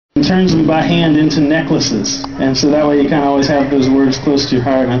and turns them by hand into necklaces. And so that way you kind of always have those words close to your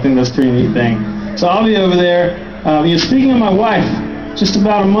heart, and I think that's a pretty neat thing. So I'll be over there. Speaking of my wife, just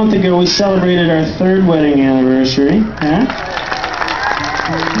about a month ago we celebrated our 3rd wedding anniversary. Yeah?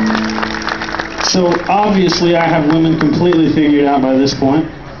 So obviously I have women completely figured out by this point.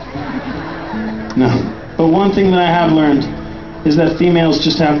 No. But one thing that I have learned is that females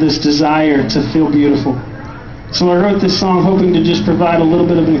just have this desire to feel beautiful. So I wrote this song hoping to just provide a little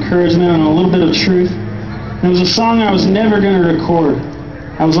bit of encouragement and a little bit of truth. And it was a song I was never going to record.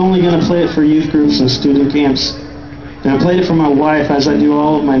 I was only going to play it for youth groups and student camps. And I played it for my wife, as I do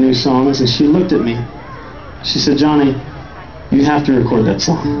all of my new songs, and she looked at me. She said, "Johnny, you have to record that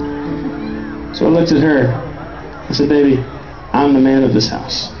song." So I looked at her. I said, "Baby, I'm the man of this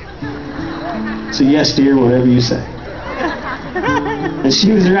house. So yes, dear, whatever you say." And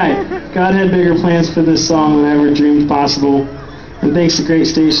she was right. God had bigger plans for this song than I ever dreamed possible. And thanks to great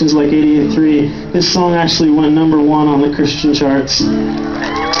stations like 88.3, this song actually went #1 on the Christian charts.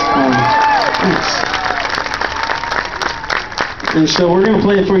 Thanks. And so we're going to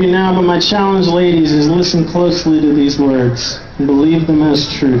play it for you now, but my challenge, ladies, is listen closely to these words and believe them as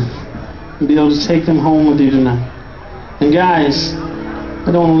truth and be able to take them home with you tonight. And guys,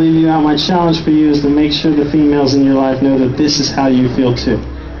 I don't want to leave you out. My challenge for you is to make sure the females in your life know that this is how you feel too.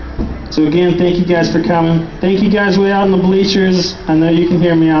 So again, thank you guys for coming. Thank you guys way out in the bleachers. I know you can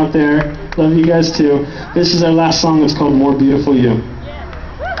hear me out there. Love you guys too. This is our last song. It's called More Beautiful You.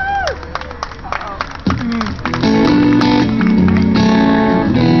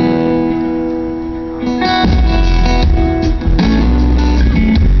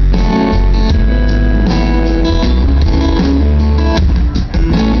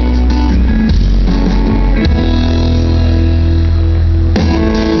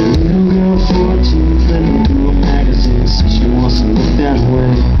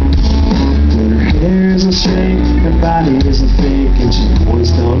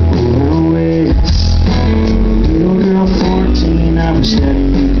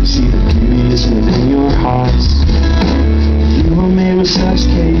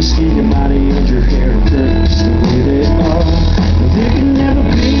 There could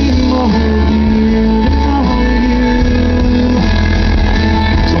never be more.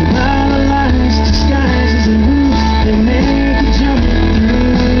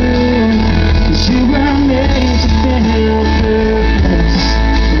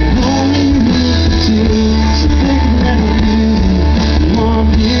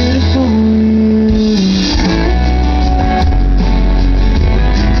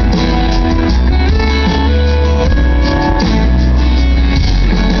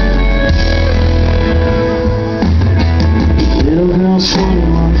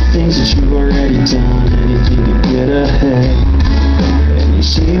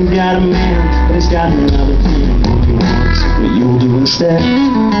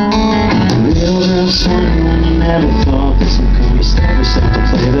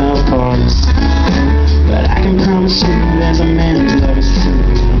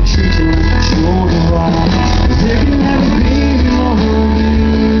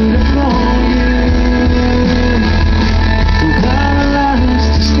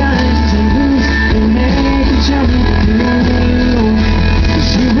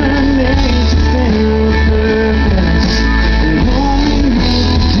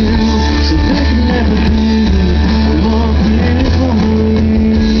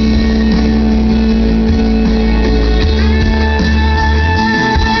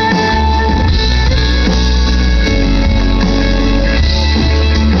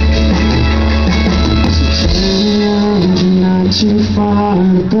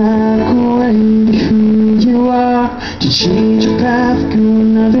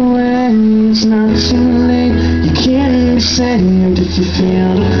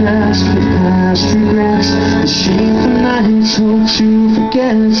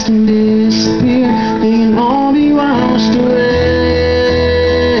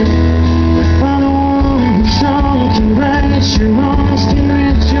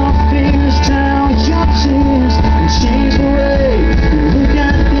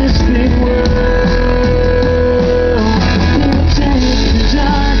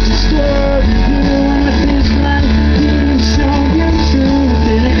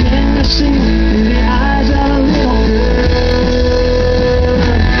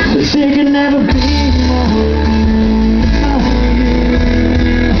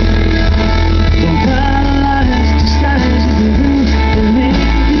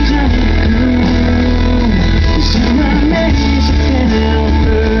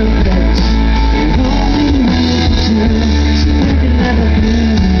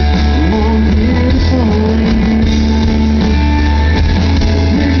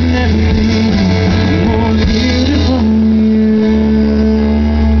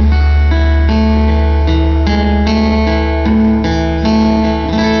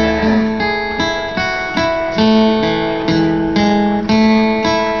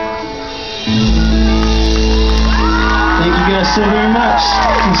 so very much.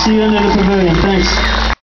 I'll see you under the pavilion. Thanks.